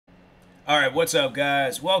Alright, what's up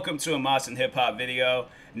guys? Welcome to a Moss and Hip Hop video.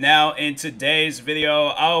 Now, in today's video,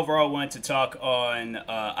 I overall want to talk on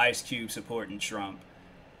Ice Cube supporting Trump.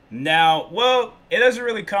 Now, well, it doesn't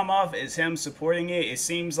really come off as him supporting it. It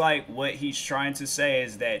seems like what he's trying to say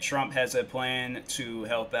is that Trump has a plan to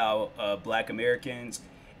help out black Americans.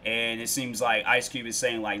 And it seems like Ice Cube is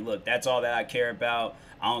saying, like, look, that's all that I care about.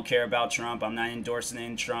 I don't care about Trump. I'm not endorsing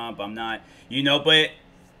in Trump. I'm not, but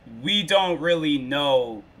we don't really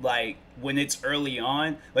know, like, when it's early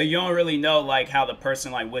on, like, you don't really know, like, how the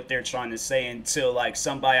person, like, what they're trying to say until, like,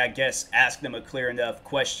 somebody, I guess, asked them a clear enough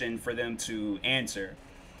question for them to answer.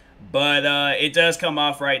 But it does come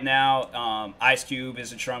off right now. Ice Cube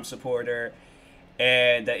is a Trump supporter.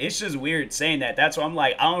 And it's just weird saying that. That's why I'm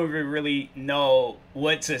like, I don't even really know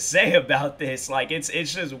what to say about this. Like, it's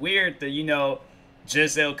just weird that,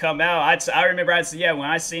 just it'll come out. I remember, yeah, when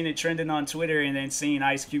I seen it trending on Twitter and then seeing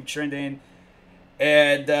Ice Cube trending.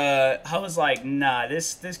 And I was like, nah,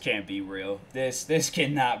 this can't be real. This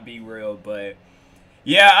cannot be real. But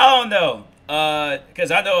yeah, I don't know.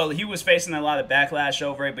 Because I know he was facing a lot of backlash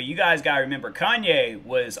over it, but you guys gotta remember Kanye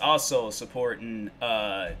was also supporting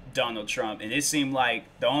Donald Trump, and it seemed like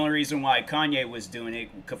the only reason why Kanye was doing it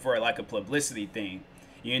for like a publicity thing,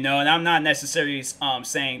 and I'm not necessarily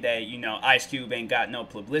saying that Ice Cube ain't got no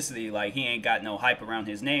publicity, like he ain't got no hype around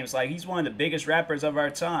his name. It's like he's one of the biggest rappers of our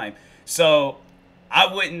time, so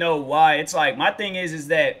I wouldn't know why. It's like my thing is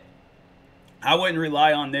that I wouldn't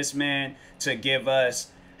rely on this man to give us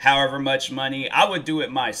however much money. I would do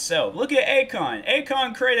it myself. Look at Akon.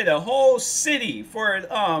 Akon created a whole city for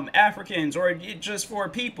Africans or just for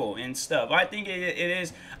people and stuff. I think it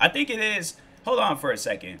is. I think it is. Hold on for a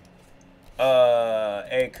second.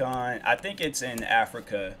 Akon. I think it's in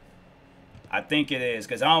Africa. I think it is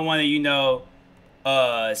because I don't want to,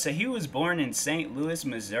 so he was born in St. Louis,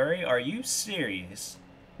 Missouri. Are you serious?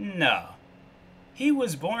 No. He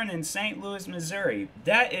was born in St. Louis, Missouri.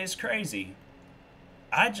 That is crazy.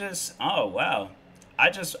 Oh wow.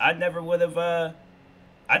 I never would have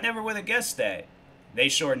guessed that. They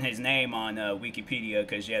shortened his name on Wikipedia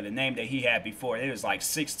because, yeah, the name that he had before, it was like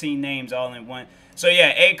 16 names all in one. So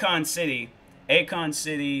yeah, Akon City, Plant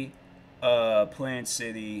City,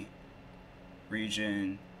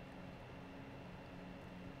 region.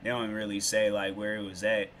 They don't really say like where it was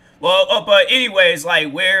at. Well, but anyways,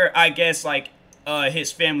 like where I guess like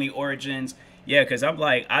his family origins. Yeah, because I'm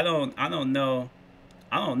like I don't know.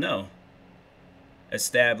 I don't know.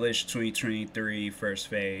 Established 2023 first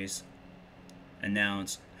phase.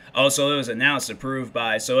 Announced. Oh, so it was announced, approved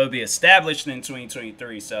by. So it'll be established in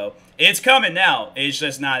 2023. So it's coming out. It's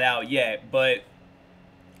just not out yet. But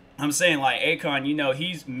I'm saying like Akon,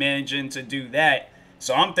 he's managing to do that.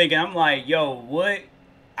 So I'm thinking, I'm like, yo, what?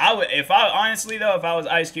 If I was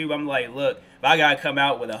Ice Cube, I'm like, look, if I gotta come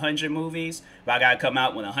out with 100 movies, if I gotta come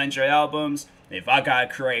out with 100 albums, if I gotta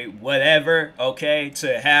create whatever, okay,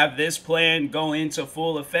 to have this plan go into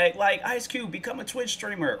full effect, like Ice Cube, become a Twitch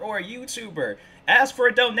streamer or a YouTuber, ask for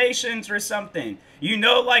donations or something,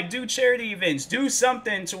 like do charity events, do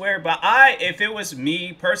something to where, if it was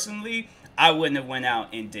me personally, I wouldn't have went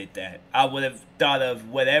out and did that. I would have thought of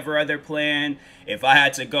whatever other plan. If I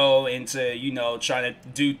had to go into, trying to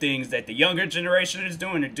do things that the younger generation is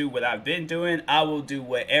doing or do what I've been doing, I will do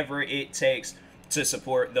whatever it takes to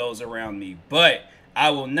support those around me. But I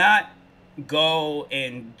will not go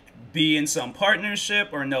and be in some partnership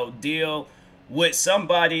or no deal with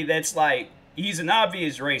somebody that's like, he's an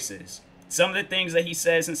obvious racist. Some of the things that he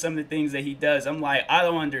says and some of the things that he does, I'm like, I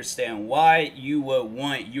don't understand why you would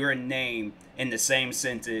want your name in the same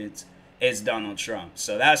sentence as Donald Trump.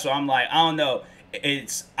 So that's why I'm like, I don't know.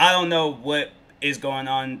 I don't know what is going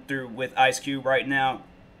on with Ice Cube right now.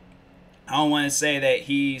 I don't want to say that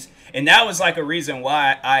and that was like a reason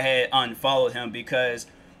why I had unfollowed him, because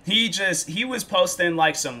he was posting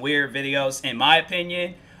like some weird videos, in my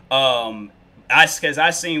opinion. Because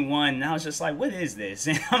I seen one and I was just like, what is this?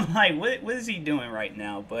 And I'm like, what is he doing right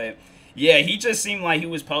now? But yeah, he just seemed like he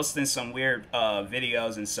was posting some weird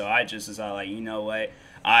videos, and so I just was like, you know what?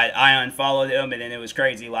 I unfollowed him, and then it was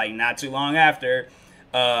crazy. Like not too long after,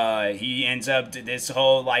 he ends up this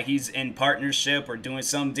whole like he's in partnership or doing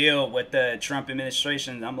some deal with the Trump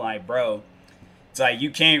administration. I'm like, bro, it's like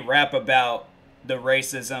you can't rap about the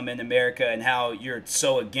racism in America and how you're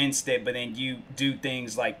so against it, but then you do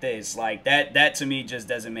things like this. Like that to me just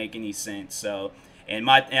doesn't make any sense. So and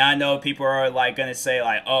I know people are like gonna say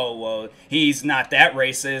like, oh well, he's not that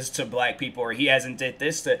racist to black people, or he hasn't did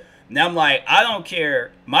this to. Now I'm like, I don't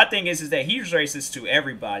care. My thing is that he's racist to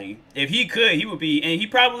everybody. If he could, he would be, and he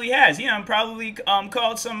probably has. He probably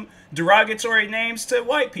called some derogatory names to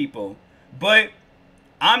white people. But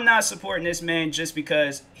I'm not supporting this man just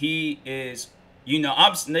because he is, you know,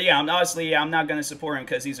 I'm honestly, I'm not gonna support him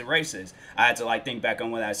because he's a racist. I had to like think back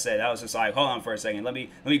on what I said. I was just like, hold on for a second, let me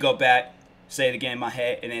go back, say it again in my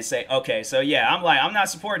head, and then say, okay, so yeah, I'm not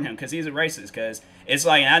supporting him because he's a racist. Because it's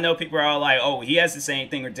like, and I know people are all like, oh, he hasn't said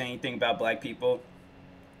anything or done anything about black people.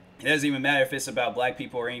 It doesn't even matter if it's about black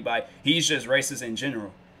people or anybody. He's just racist in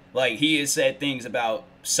general. Like, he has said things about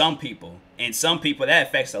some people, and some people, that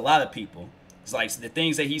affects a lot of people. It's like the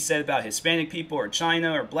things that he said about Hispanic people or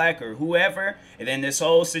China or black or whoever. And then this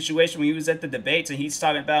whole situation when he was at the debates and he's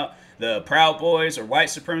talking about the Proud Boys or white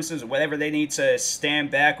supremacists or whatever they need to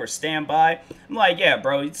stand back or stand by. I'm like, yeah,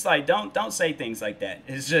 bro, it's like, don't say things like that.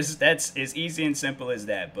 It's just, that's as easy and simple as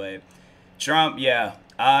that. But Trump, yeah,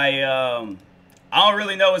 I don't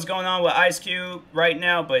really know what's going on with Ice Cube right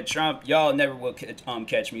now, but Trump, y'all never will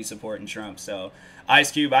catch me supporting Trump. So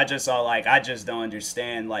Ice Cube, I just don't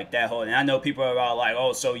understand like that whole, and I know people are all like,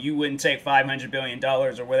 oh, so you wouldn't take $500 billion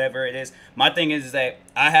or whatever it is. My thing is that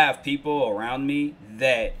I have people around me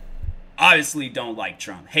that obviously don't like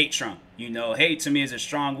Trump, hate Trump. You know, hate to me is a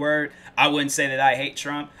strong word. I wouldn't say that I hate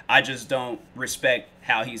Trump. I just don't respect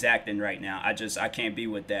how he's acting right now. I can't be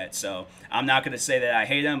with that. So I'm not going to say that I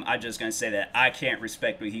hate him. I'm just going to say that I can't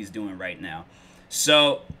respect what he's doing right now.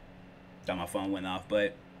 So, thought my phone went off,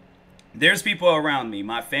 but there's people around me,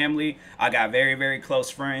 my family. I got very, very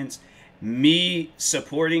close friends. Me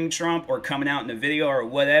supporting Trump or coming out in the video or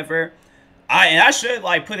whatever, I should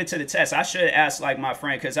like put it to the test. I should ask like my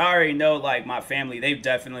friend, because I already know like my family, they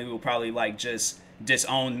definitely will probably like just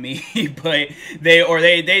disown me, but they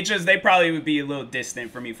probably would be a little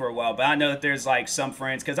distant for me for a while. But I know that there's like some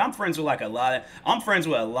friends, because I'm friends with like a lot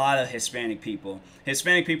of Hispanic people.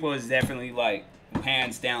 Hispanic people is definitely like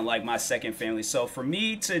hands down like my second family. So for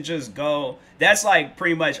me to just go, that's like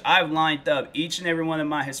pretty much, I've lined up each and every one of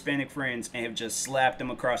my Hispanic friends and have just slapped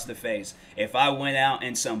them across the face. If I went out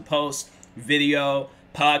in some post, video,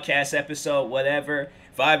 podcast episode, whatever,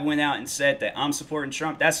 if I went out and said that I'm supporting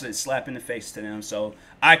Trump, that's a slap in the face to them. So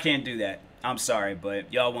I can't do that. I'm sorry,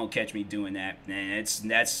 but y'all won't catch me doing that. And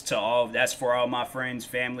that's for all my friends,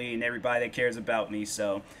 family, and everybody that cares about me.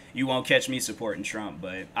 So you won't catch me supporting Trump.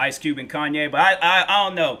 But Ice Cube and Kanye, but I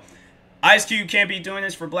don't know. Ice Cube can't be doing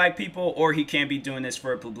this for black people, or he can't be doing this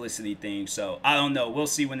for a publicity thing. So I don't know. We'll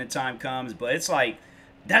see when the time comes. But it's like,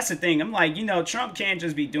 that's the thing. I'm like, you know, Trump can't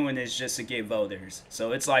just be doing this just to get voters.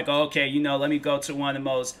 So it's like, okay, you know, let me go to one of the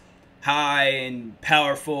most high and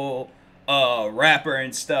powerful rapper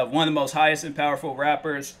and stuff. One of the most highest and powerful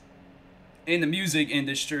rappers in the music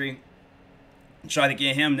industry. Try to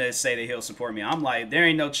get him to say that he'll support me. I'm like, there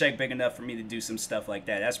ain't no check big enough for me to do some stuff like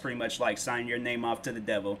that. That's pretty much like signing your name off to the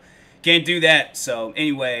devil. Can't do that. So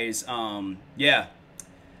anyways, yeah.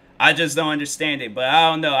 I just don't understand it, but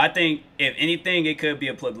I don't know. I think, if anything, it could be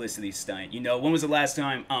a publicity stunt. You know, when was the last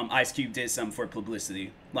time Ice Cube did something for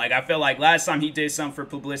publicity? Like, I feel like last time he did something for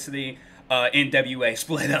publicity, NWA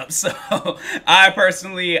split up. So, I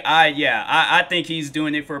personally, I think he's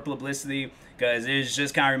doing it for publicity, because it's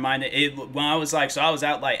just kind of reminded, when I was like, so I was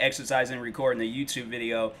out, like, exercising, recording a YouTube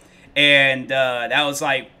video, and that was,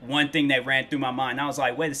 like, one thing that ran through my mind. I was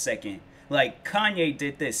like, wait a second. Like, Kanye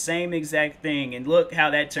did this same exact thing, and look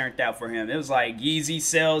how that turned out for him. It was like Yeezy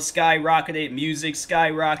sales skyrocketed, music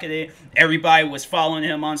skyrocketed, everybody was following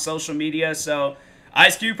him on social media. So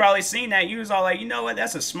Ice Cube probably seen that. He was all like, you know what,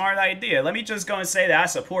 that's a smart idea. Let me just go and say that I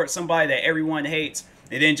support somebody that everyone hates,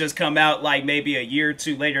 and then just come out like maybe a year or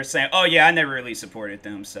two later saying, oh yeah, I never really supported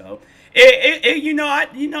them. So you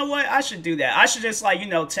know what, I should do that. I should just, like, you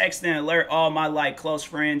know, text and alert all my like close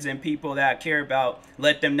friends and people that I care about,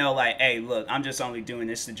 let them know like, hey, look, I'm just only doing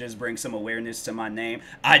this to just bring some awareness to my name.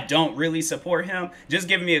 I don't really support him. Just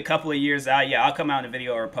give me a couple of years out, yeah, I'll come out in a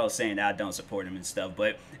video or a post saying that I don't support him and stuff.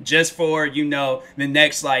 But just for, you know, the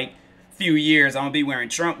next like few years, I'm gonna be wearing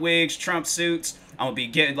Trump wigs, Trump suits. I'm gonna be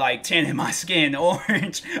getting like tinting my skin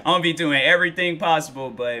orange. I'm gonna be doing everything possible.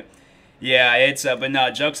 But yeah, it's but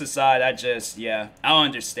no, jokes aside, I don't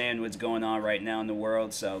understand what's going on right now in the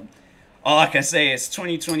world. So all I can say is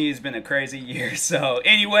 2020 has been a crazy year. So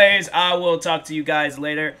anyways, I will talk to you guys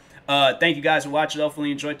later. Thank you guys for watching. Hopefully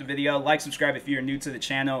you enjoyed the video. Like, subscribe if you're new to the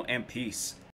channel, and peace.